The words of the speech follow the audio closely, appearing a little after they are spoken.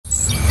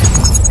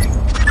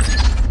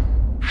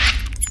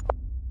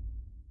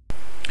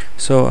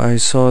So I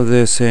saw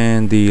this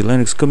in the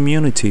Linux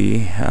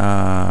community,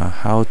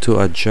 how to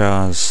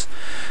adjust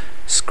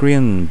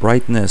screen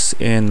brightness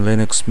in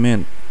Linux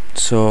Mint.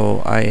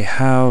 So I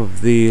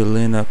have the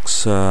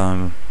Linux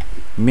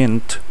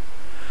Mint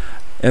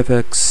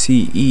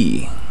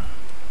Xfce.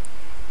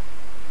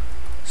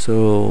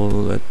 So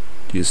let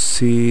you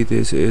see,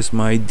 this is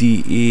my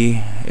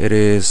DE. It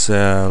is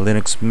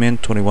Linux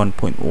Mint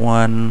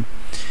 21.1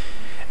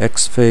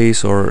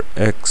 Xfce or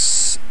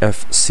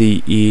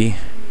Xfce.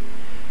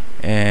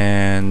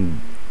 And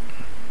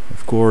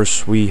of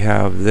course we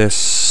have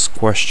this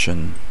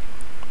question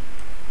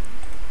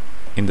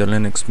in the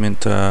Linux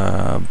Mint,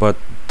 but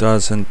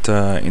doesn't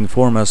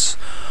inform us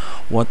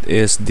what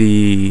is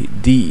the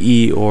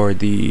DE or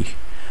the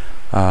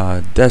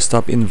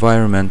desktop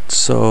environment.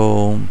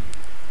 So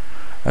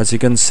as you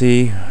can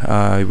see,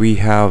 we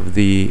have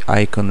the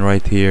icon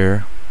right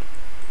here.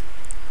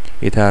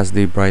 It has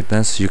the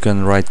brightness. You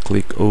can right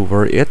click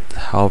over it,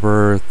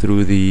 hover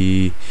through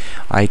the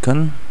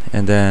icon,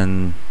 and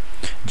then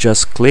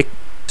just click.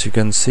 So you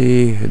can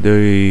see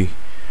the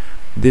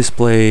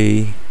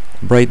display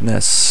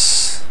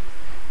brightness.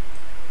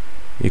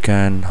 You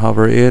can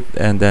hover it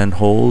and then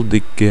hold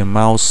the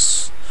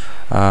mouse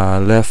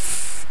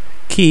left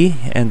key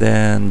and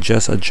then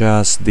just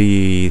adjust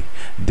the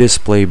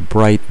display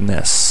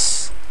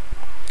brightness.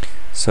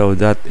 So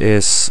that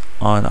is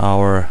on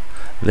our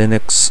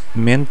Linux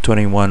Mint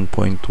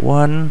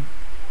 21.1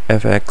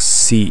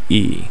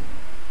 Xfce.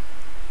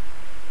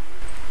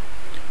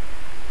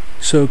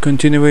 So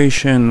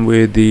continuation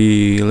with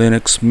the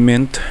Linux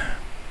Mint.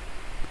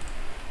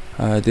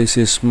 This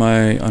is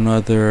my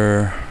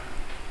another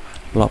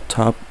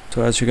laptop.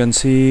 So as you can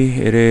see,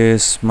 it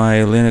is my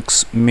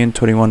Linux Mint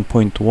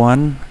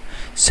 21.1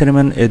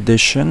 Cinnamon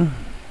Edition.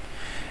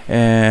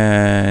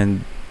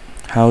 And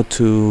how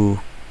to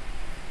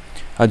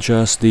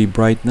adjust the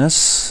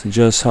brightness,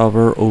 just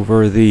hover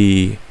over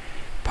the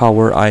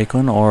power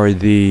icon or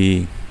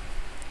the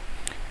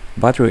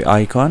battery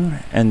icon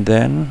and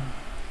then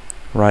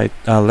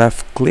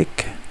left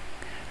click.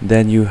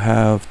 Then you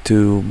have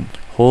to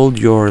hold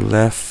your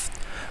left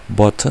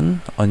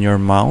button on your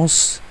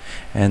mouse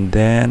and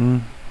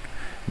then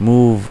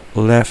move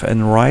left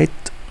and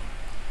right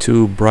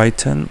to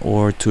brighten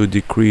or to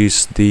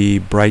decrease the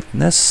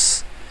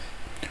brightness,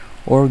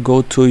 or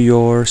go to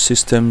your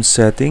system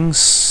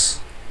settings.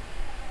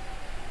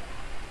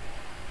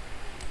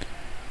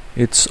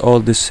 It's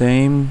all the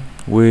same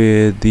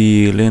with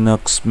the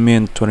Linux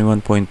Mint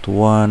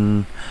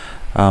 21.1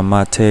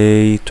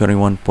 Mate,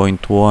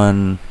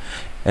 21.1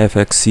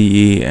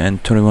 Xfce,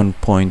 and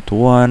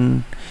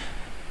 21.1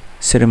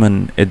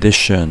 Cinnamon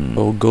Edition.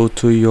 So go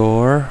to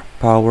your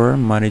power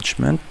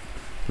management,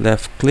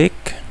 left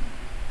click,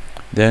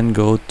 then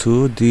go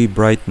to the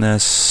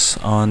brightness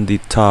on the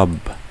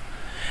tab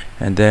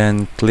and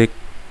then click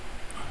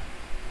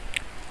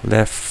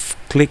left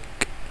click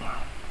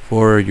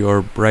for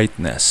your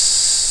brightness.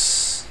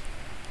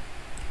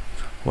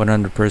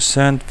 100%,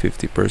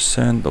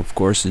 50%, of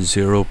course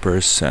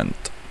 0%.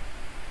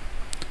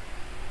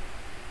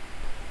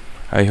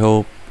 I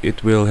hope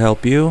it will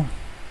help you.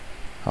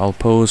 I'll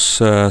post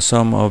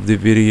some of the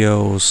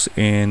videos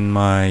in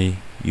my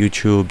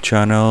YouTube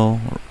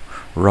channel,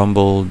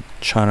 Rumble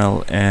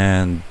channel,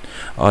 and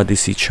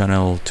Odyssey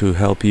channel to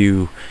help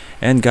you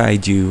and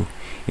guide you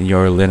in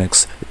your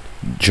Linux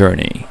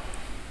journey.